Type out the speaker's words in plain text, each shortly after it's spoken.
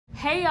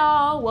Hey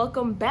y'all,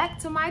 welcome back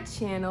to my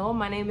channel.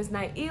 My name is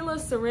Nailyah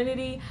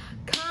Serenity.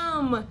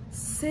 Come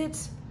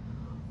sit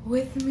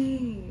with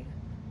me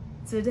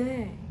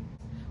today.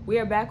 We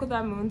are back with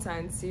our moon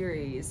sign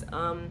series.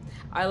 Our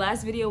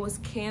last video was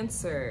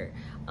Cancer,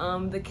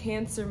 the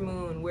Cancer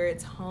moon, where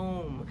it's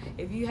home.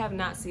 If you have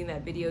not seen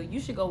that video, you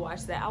should go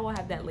watch that. I will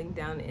have that link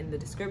down in the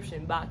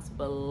description box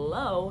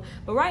below.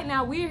 But right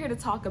now we are here to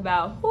talk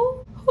about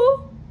who?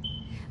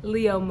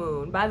 Leo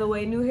moon. By the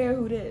way, new hair,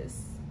 who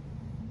this?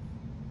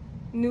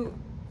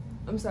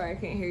 I'm sorry, I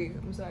can't hear you.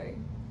 I'm sorry.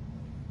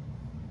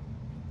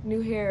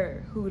 New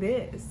hair, who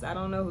this? I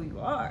don't know who you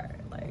are.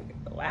 Like,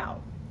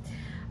 wow.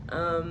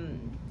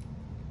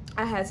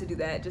 I had to do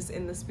that just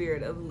in the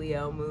spirit of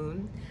Leo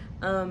moon.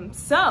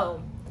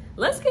 So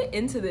let's get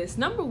into this.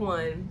 Number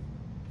one,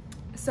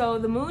 so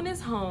the moon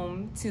is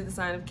home to the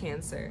sign of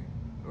Cancer,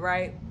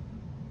 right?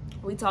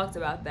 We talked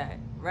about that,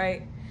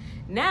 right?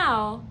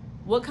 Now,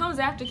 what comes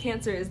after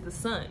Cancer is the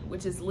sun,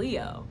 which is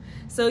Leo.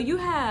 So you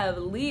have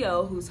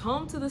Leo, who's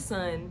home to the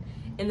sun,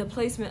 in the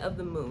placement of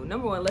the moon.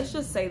 Number one, let's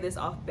just say this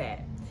off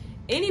bat.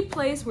 Any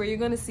place where you're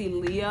gonna see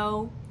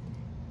Leo,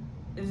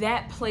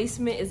 that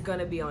placement is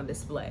gonna be on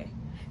display,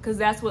 because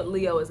that's what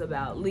Leo is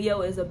about.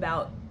 Leo is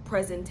about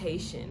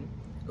presentation.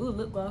 Ooh,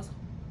 lip gloss.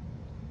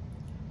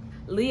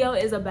 Leo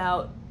is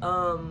about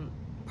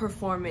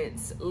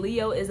performance.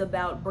 Leo is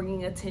about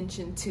bringing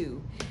attention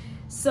to.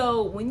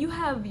 So when you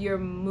have your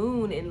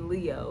moon in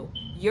Leo,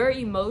 your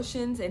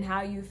emotions and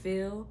how you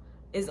feel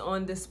is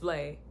on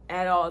display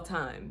at all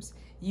times.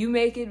 You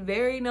make it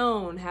very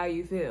known how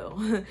you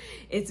feel.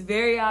 It's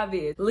very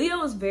obvious.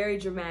 Leo is very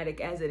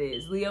dramatic as it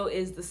is. Leo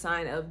is the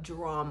sign of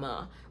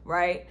drama,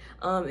 right?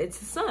 It's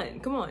the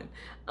sun, come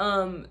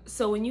on.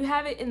 So when you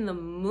have it in the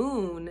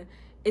moon,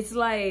 it's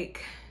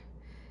like,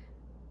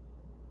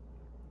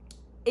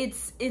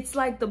 it's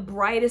like the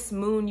brightest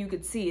moon you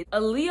could see.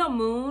 A Leo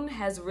moon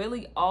has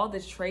really all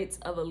the traits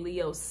of a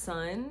Leo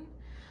sun,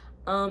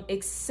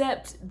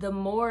 except the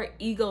more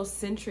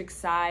egocentric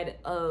side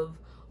of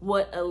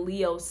what a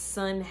Leo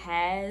sun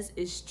has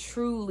is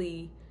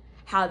truly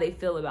how they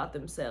feel about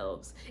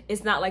themselves.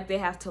 It's not like they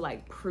have to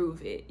like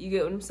prove it. You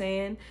get what I'm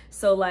saying?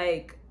 So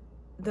like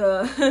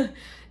the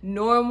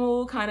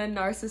normal kind of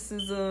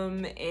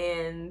narcissism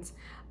and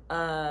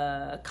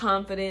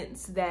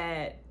confidence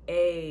that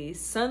a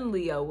sun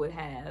Leo would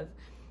have,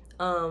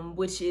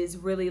 which is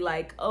really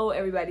like, oh,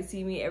 everybody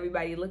see me,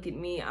 everybody look at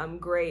me, I'm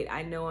great,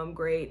 I know I'm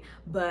great,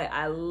 but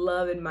I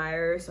love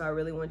admire, so I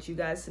really want you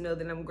guys to know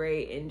that I'm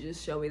great and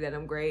just show me that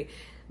I'm great.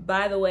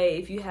 By the way,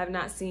 if you have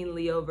not seen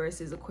Leo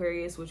versus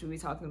Aquarius, which we'll be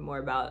talking more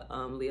about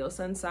Leo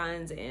sun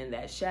signs and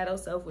that shadow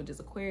self, which is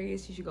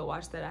Aquarius, you should go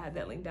watch that. I have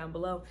that link down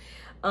below.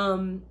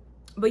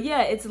 But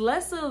yeah, it's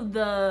less of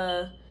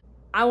the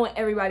I want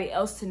everybody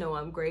else to know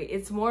I'm great.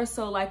 It's more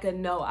so like a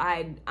no,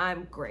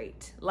 I'm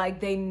great. Like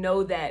they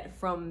know that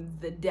from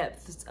the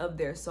depths of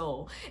their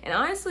soul. And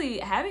honestly,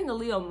 having a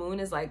Leo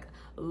moon is like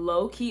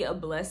low-key a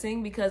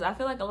blessing, because I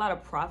feel like a lot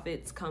of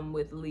prophets come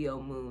with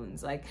Leo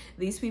moons. Like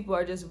these people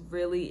are just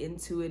really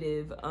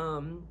intuitive.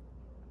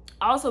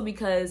 Also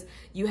because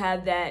you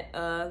have that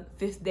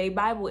 5th day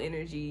Bible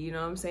energy, you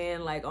know what I'm saying?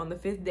 Like on the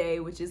 5th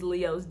day, which is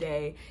Leo's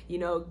day, you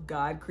know,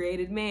 God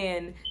created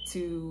man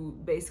to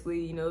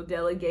basically, you know,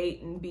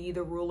 delegate and be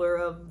the ruler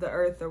of the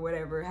earth or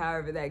whatever,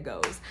 however that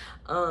goes.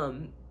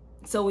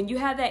 So when you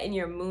have that in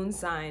your moon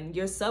sign,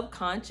 your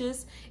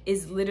subconscious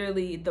is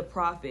literally the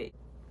prophet.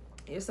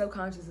 Your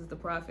subconscious is the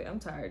prophet. I'm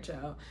tired,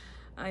 y'all.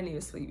 I didn't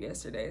even sleep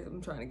yesterday.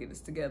 I'm trying to get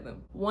this together.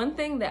 One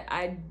thing that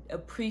I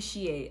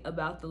appreciate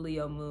about the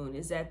Leo moon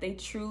is that they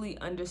truly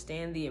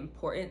understand the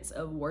importance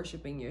of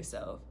worshiping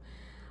yourself.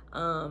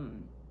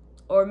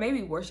 Or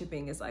maybe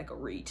worshiping is like a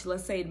reach.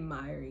 Let's say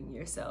admiring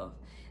yourself.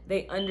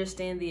 They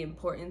understand the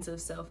importance of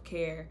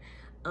self-care.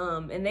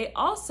 And they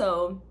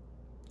also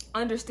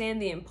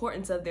understand the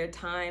importance of their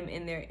time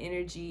and their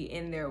energy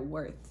and their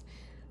worth.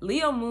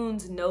 Leo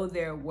moons know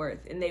their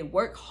worth, and they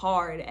work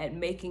hard at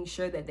making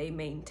sure that they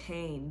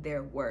maintain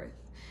their worth.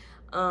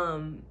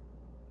 And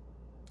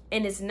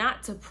it's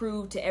not to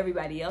prove to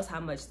everybody else how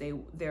much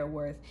they're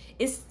worth.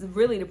 It's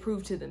really to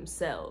prove to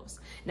themselves.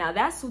 Now,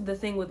 that's the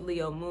thing with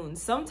Leo moon.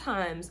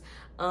 Sometimes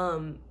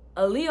a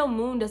Leo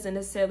moon doesn't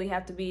necessarily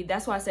have to be,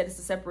 that's why I said it's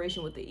a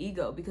separation with the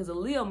ego, because a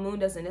Leo moon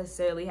doesn't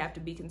necessarily have to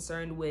be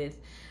concerned with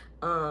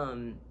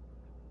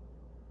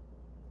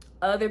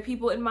other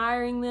people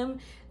admiring them.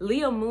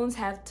 Leo moons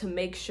have to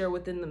make sure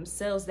within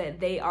themselves that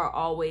they are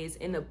always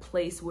in a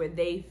place where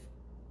they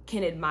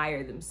can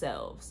admire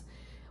themselves,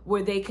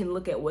 where they can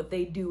look at what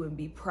they do and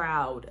be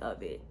proud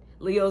of it.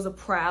 Leo's a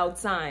proud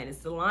sign. It's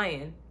the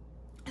lion.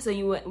 So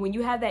when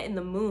you have that in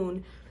the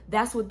moon,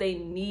 that's what they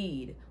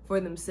need for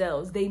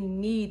themselves. They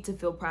need to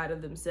feel proud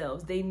of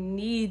themselves. They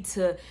need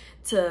to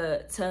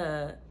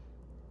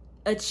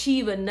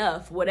achieve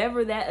enough,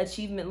 whatever that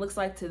achievement looks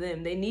like to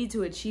them. They need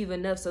to achieve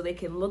enough so they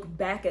can look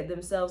back at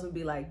themselves and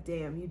be like,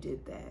 damn, you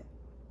did that.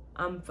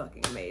 I'm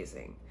fucking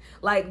amazing.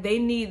 Like, they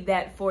need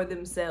that for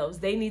themselves.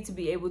 They need to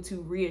be able to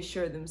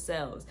reassure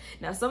themselves.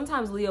 Now,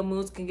 sometimes Leo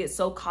moons can get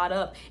so caught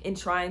up in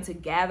trying to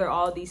gather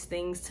all these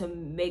things to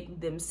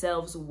make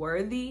themselves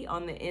worthy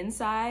on the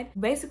inside.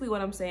 Basically,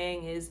 what I'm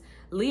saying is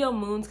Leo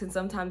moons can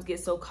sometimes get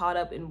so caught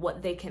up in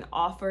what they can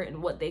offer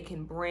and what they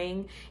can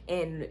bring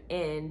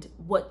and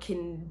what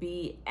can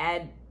be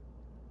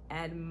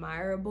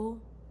admirable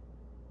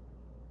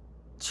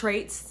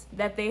traits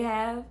that they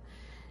have,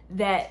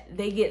 that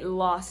they get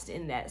lost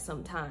in that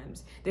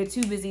sometimes. They're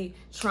too busy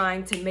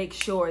trying to make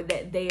sure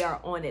that they are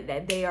on it,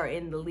 that they are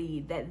in the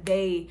lead, that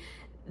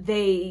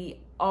they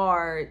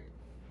are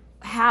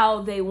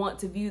how they want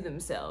to view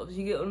themselves.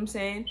 You get what I'm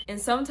saying? And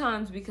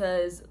sometimes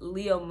because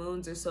Leo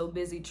moons are so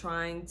busy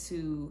trying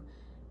to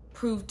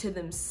prove to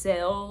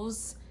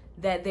themselves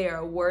that they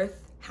are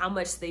worth how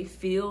much they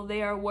feel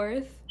they are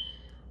worth,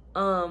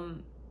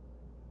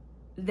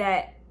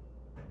 that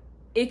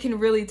it can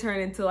really turn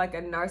into like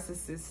a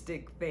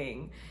narcissistic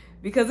thing.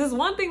 Because it's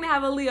one thing to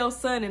have a Leo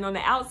sun and on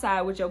the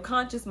outside with your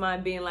conscious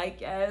mind being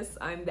like, yes,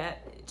 I'm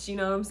that bitch, you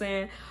know what I'm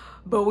saying?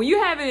 But when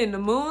you have it in the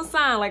moon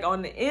sign, like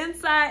on the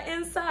inside,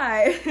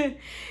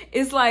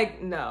 it's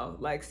like, no,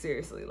 like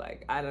seriously,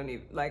 like I don't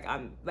even, like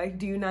I'm, like,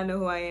 do you not know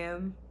who I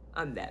am?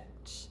 I'm that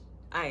bitch.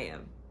 I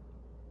am.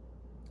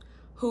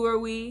 Who are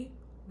we?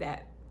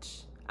 That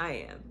bitch.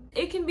 I am.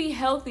 It can be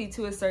healthy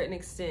to a certain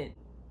extent.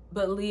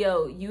 But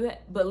Leo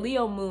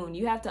moon,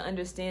 you have to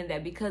understand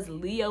that because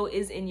Leo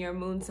is in your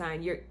moon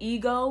sign, your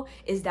ego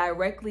is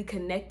directly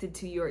connected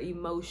to your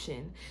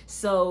emotion.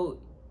 So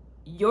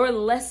your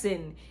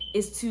lesson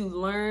is to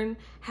learn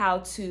how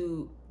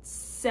to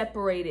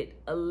separate it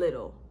a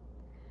little.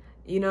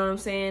 You know what I'm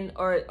saying?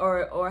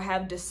 Or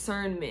have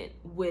discernment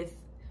with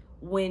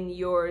when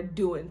you're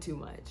doing too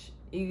much.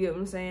 You get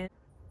what I'm saying?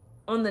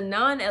 On the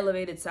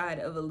non-elevated side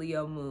of a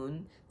Leo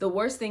moon, the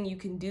worst thing you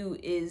can do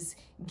is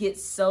get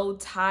so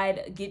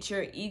tied, get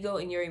your ego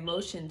and your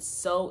emotions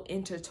so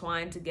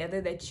intertwined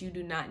together that you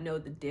do not know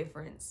the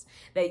difference,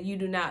 that you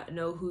do not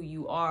know who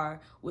you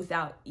are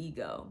without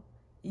ego.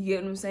 You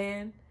get what I'm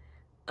saying?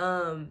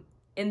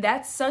 And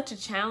that's such a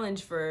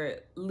challenge for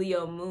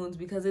Leo moons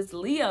because it's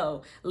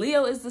Leo.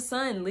 Leo is the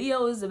sun.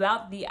 Leo is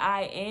about the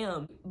I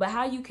am. But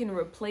how you can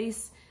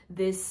replace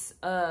this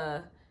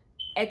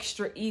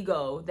extra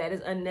ego that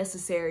is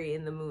unnecessary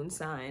in the moon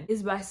sign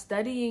is by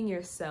studying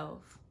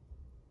yourself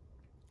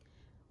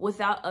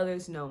without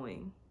others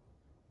knowing.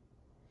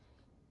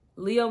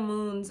 Leo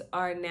moons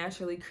are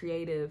naturally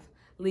creative.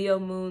 Leo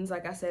moons,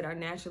 like I said, are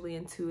naturally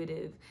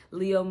intuitive.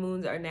 Leo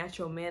moons are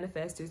natural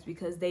manifestors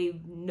because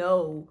they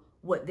know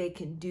what they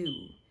can do.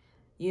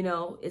 You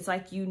know, it's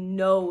like you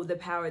know the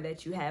power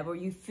that you have, or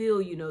you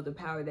feel you know the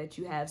power that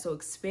you have. So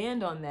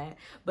expand on that,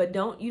 but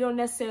you don't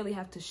necessarily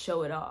have to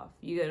show it off.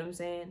 You get what I'm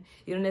saying?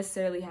 You don't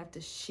necessarily have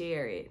to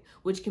share it,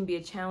 which can be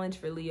a challenge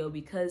for Leo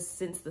because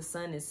since the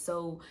sun is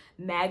so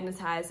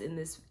magnetized in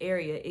this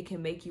area, it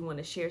can make you want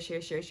to share,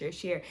 give,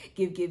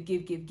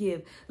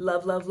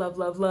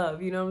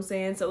 love. You know what I'm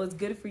saying? So it's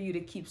good for you to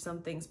keep some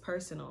things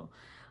personal.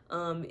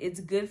 It's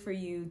good for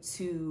you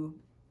to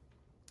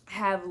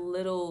have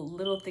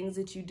little things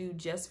that you do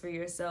just for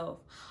yourself.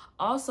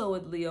 Also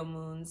with Leo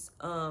moons,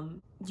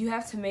 you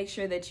have to make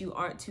sure that you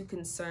aren't too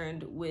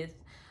concerned with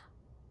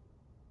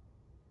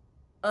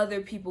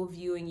other people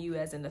viewing you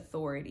as an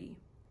authority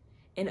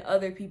and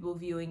other people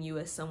viewing you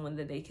as someone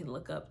that they can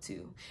look up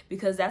to,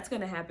 because that's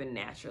going to happen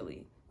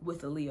naturally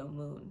with a Leo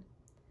moon.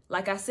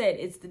 Like I said,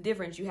 it's the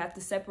difference. You have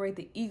to separate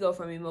the ego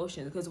from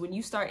emotions, because when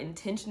you start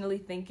intentionally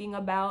thinking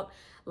about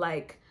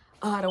like,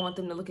 oh, I don't want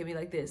them to look at me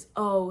like this.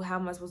 Oh, how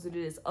am I supposed to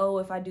do this? Oh,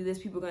 if I do this,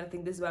 people are going to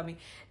think this about me.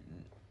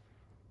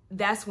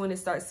 That's when it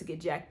starts to get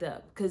jacked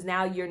up, because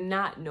now you're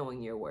not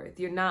knowing your worth.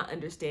 You're not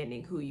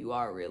understanding who you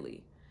are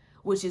really,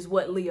 which is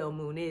what Leo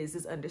moon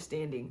is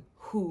understanding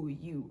who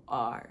you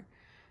are.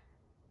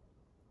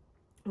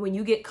 When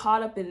you get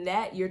caught up in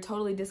that, you're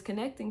totally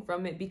disconnecting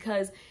from it,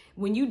 because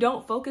when you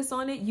don't focus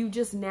on it, you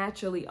just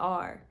naturally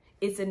are.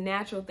 It's a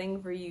natural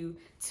thing for you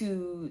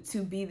to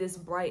be this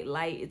bright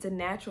light. It's a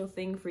natural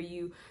thing for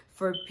you,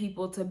 for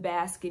people to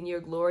bask in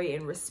your glory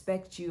and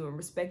respect you and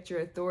respect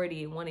your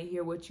authority and want to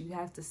hear what you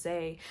have to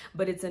say.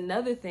 But it's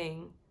another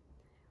thing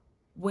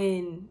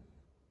when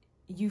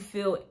you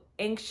feel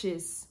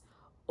anxious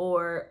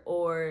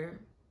or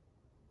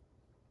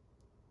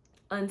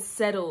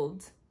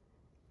unsettled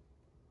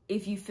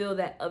if you feel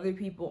that other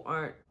people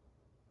aren't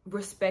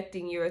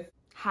respecting your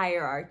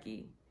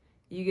hierarchy.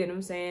 You get what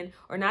I'm saying?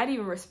 Or not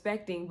even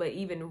respecting, but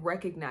even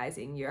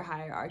recognizing your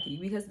hierarchy,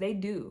 because they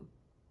do.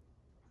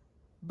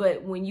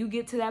 But when you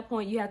get to that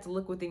point, you have to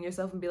look within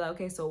yourself and be like,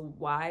 okay, so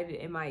why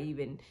am I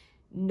even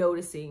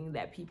noticing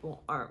that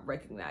people aren't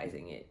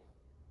recognizing it?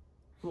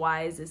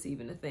 Why is this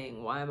even a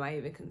thing? Why am I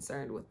even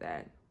concerned with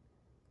that?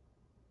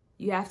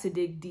 You have to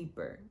dig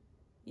deeper,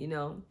 you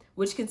know,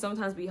 which can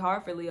sometimes be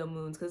hard for Leo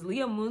moons, because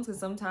Leo moons can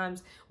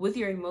sometimes, with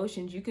your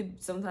emotions, you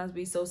could sometimes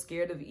be so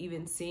scared of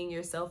even seeing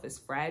yourself as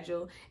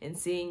fragile and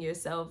seeing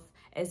yourself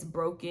as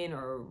broken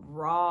or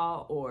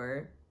raw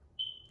or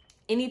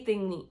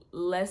anything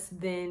less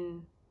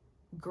than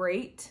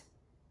great,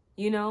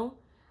 you know.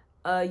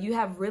 You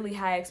have really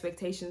high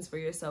expectations for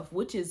yourself,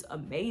 which is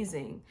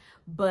amazing,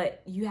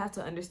 but you have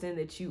to understand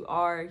that you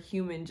are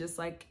human just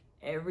like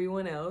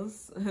everyone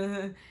else.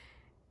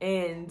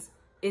 And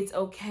it's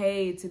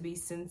okay to be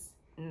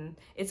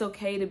it's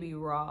okay to be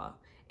raw.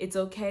 It's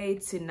okay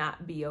to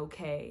not be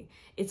okay.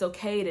 It's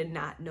okay to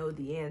not know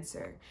the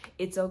answer.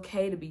 It's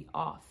okay to be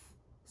off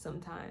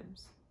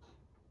sometimes.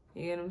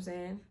 You get what I'm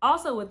saying?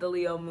 Also with the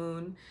Leo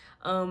moon,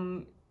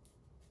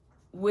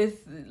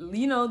 with,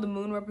 you know, the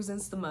moon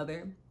represents the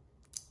mother.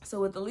 So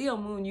with the Leo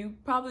moon, you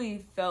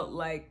probably felt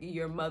like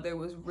your mother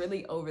was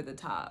really over the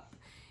top,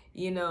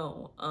 you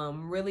know,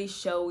 really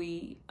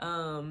showy,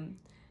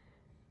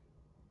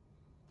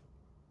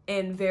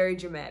 and very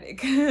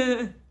dramatic.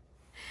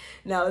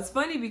 Now it's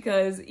funny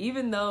because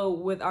even though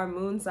with our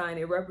moon sign,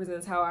 it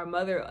represents how our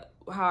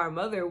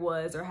mother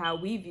was, or how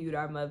we viewed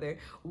our mother,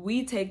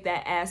 we take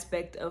that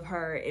aspect of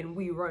her and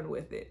we run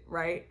with it,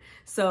 right?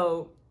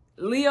 So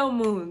Leo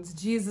moons,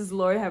 Jesus,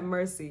 Lord have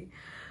mercy.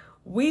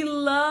 We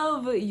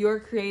love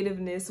your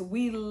creativeness.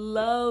 We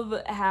love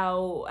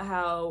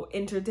how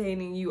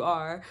entertaining you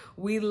are.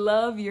 We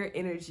love your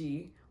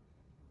energy.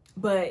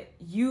 But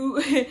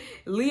you,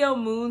 Leo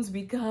moons,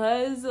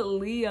 because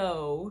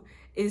Leo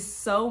is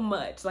so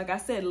much, like I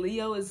said,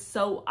 Leo is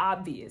so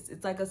obvious.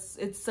 It's like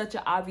it's such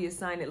an obvious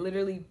sign. It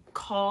literally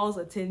calls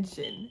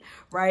attention,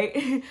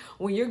 right?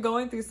 When you're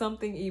going through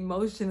something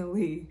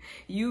emotionally,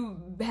 you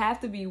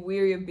have to be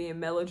weary of being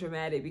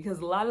melodramatic, because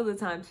a lot of the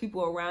times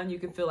people around you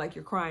can feel like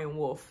you're crying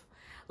wolf.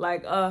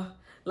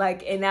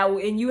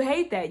 And you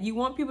hate that. You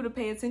want people to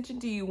pay attention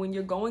to you when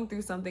you're going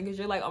through something, because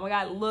you're like, oh my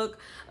God, look,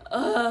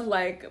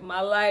 like my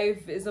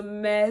life is a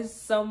mess.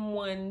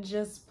 Someone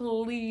just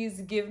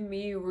please give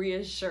me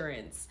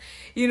reassurance.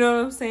 You know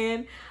what I'm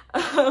saying?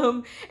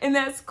 And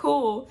that's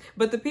cool.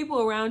 But the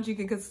people around you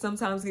can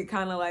sometimes get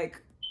kind of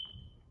like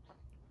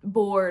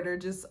bored or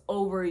just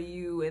over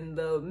you in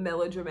the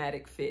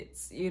melodramatic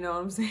fits, you know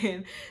what I'm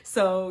saying?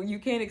 So you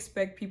can't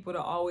expect people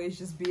to always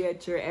just be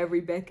at your every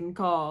beck and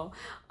call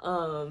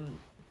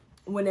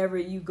whenever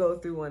you go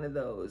through one of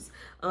those,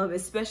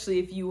 especially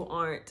if you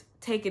aren't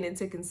taking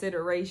into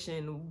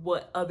consideration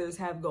what others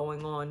have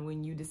going on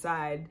when you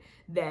decide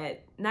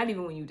that, not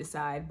even when you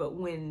decide, but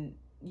when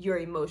your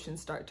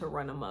emotions start to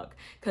run amok,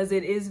 because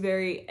it is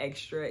very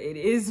extra, it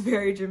is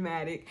very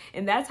dramatic,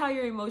 and that's how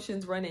your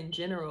emotions run in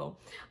general.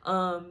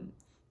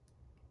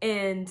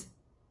 And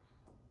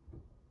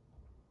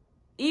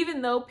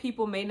even though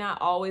people may not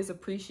always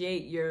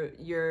appreciate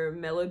your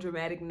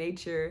melodramatic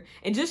nature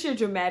and just your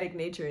dramatic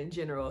nature in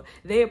general,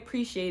 they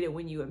appreciate it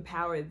when you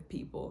empower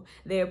people.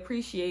 They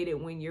appreciate it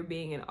when you're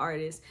being an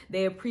artist.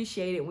 They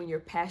appreciate it when you're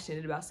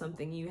passionate about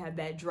something. You have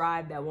that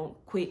drive that won't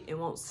quit and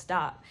won't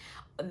stop.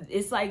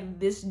 It's like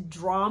this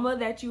drama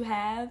that you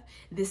have,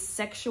 this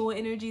sexual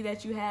energy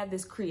that you have,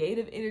 this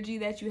creative energy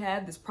that you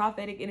have, this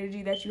prophetic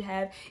energy that you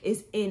have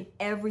is in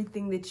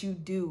everything that you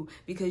do,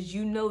 because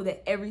you know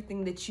that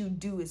everything that you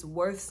do is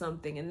worth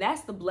something. And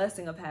that's the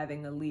blessing of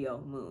having a Leo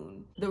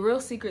moon. The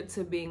real secret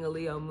to being a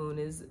Leo moon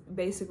is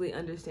basically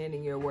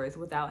understanding your worth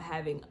without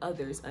having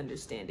others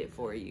understand it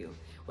for you,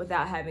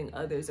 without having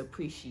others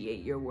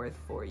appreciate your worth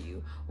for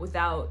you,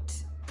 without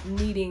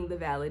needing the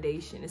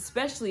validation,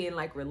 especially in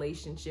like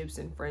relationships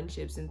and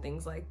friendships and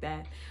things like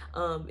that.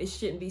 It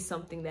shouldn't be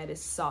something that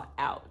is sought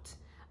out.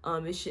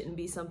 It shouldn't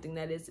be something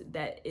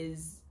that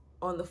is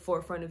on the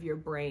forefront of your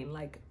brain,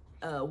 like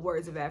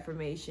words of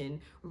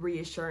affirmation,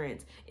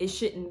 reassurance. It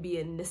shouldn't be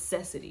a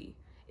necessity.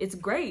 It's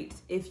great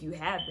if you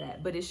have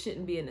that, but it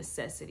shouldn't be a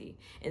necessity.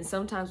 And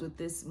sometimes with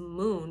this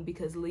moon,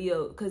 because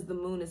the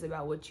moon is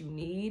about what you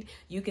need,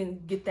 you can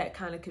get that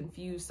kind of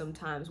confused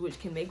sometimes, which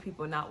can make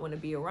people not want to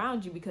be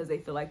around you because they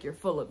feel like you're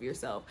full of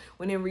yourself.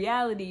 When in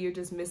reality, you're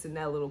just missing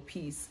that little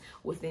piece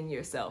within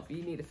yourself.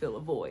 You need to fill a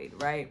void,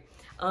 right?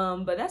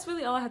 But that's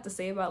really all I have to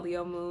say about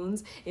Leo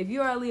moons. If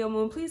you are a Leo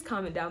moon, please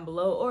comment down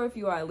below. Or if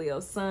you are a Leo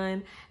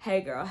sun,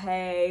 hey girl,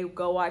 hey,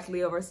 go watch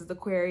Leo versus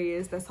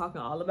Aquarius. That's talking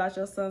all about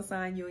your sun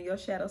sign, you and your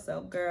shadow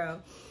self,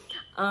 girl.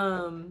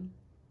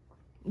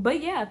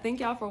 But yeah, thank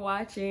y'all for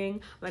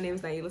watching. My name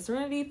is Nailyah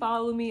Serenity.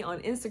 Follow me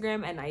on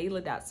Instagram at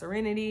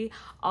Nailyah.Serenity.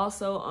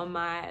 Also on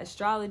my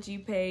astrology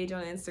page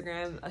on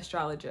Instagram,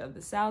 Astrologer of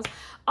the South.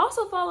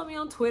 Also follow me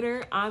on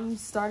Twitter. I'm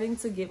starting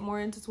to get more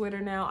into Twitter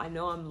now. I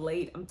know I'm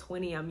late. I'm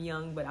 20. I'm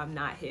young, but I'm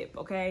not hip,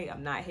 okay?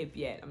 I'm not hip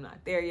yet. I'm not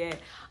there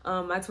yet.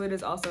 My Twitter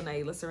is also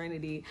Nailyah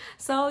Serenity.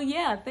 So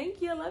yeah,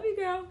 thank you. I love you,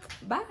 girl.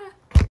 Bye.